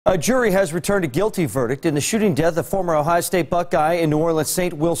A jury has returned a guilty verdict in the shooting death of former Ohio State Buckeye and New Orleans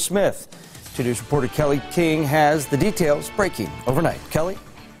Saint Will Smith. 2 News reporter Kelly King has the details breaking overnight. Kelly?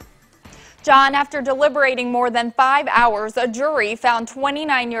 John, after deliberating more than 5 hours, a jury found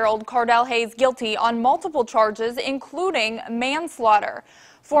 29-year-old Cardell Hayes guilty on multiple charges, including manslaughter.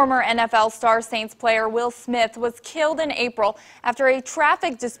 Former NFL star Saints player Will Smith was killed in April after a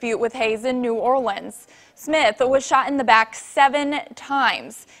traffic dispute with Hayes in New Orleans. Smith was shot in the back 7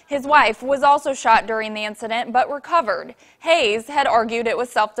 times. His wife was also shot during the incident but recovered. Hayes had argued it was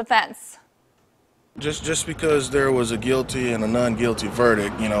self-defense. Just because there was a guilty and a non-guilty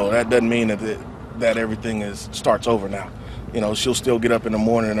verdict, that doesn't mean that everything starts over now. She'll still get up in the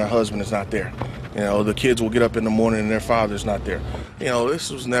morning and her husband is not there. The kids will get up in the morning and their father's not there.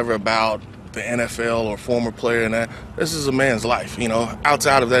 This was never about the NFL or former player and that. This is a man's life.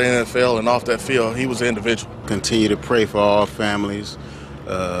 Outside of that NFL and off that field, he was an individual. Continue to pray for all families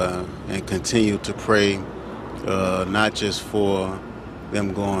and continue to pray not just for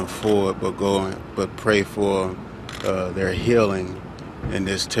them going forward, but pray for their healing in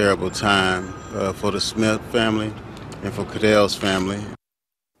this terrible time for the Smith family and for Cardell's family.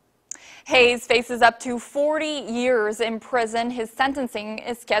 Hayes faces up to 40 years in prison. His sentencing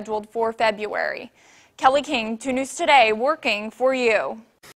is scheduled for February. Kelly King, 2 News Today, working for you.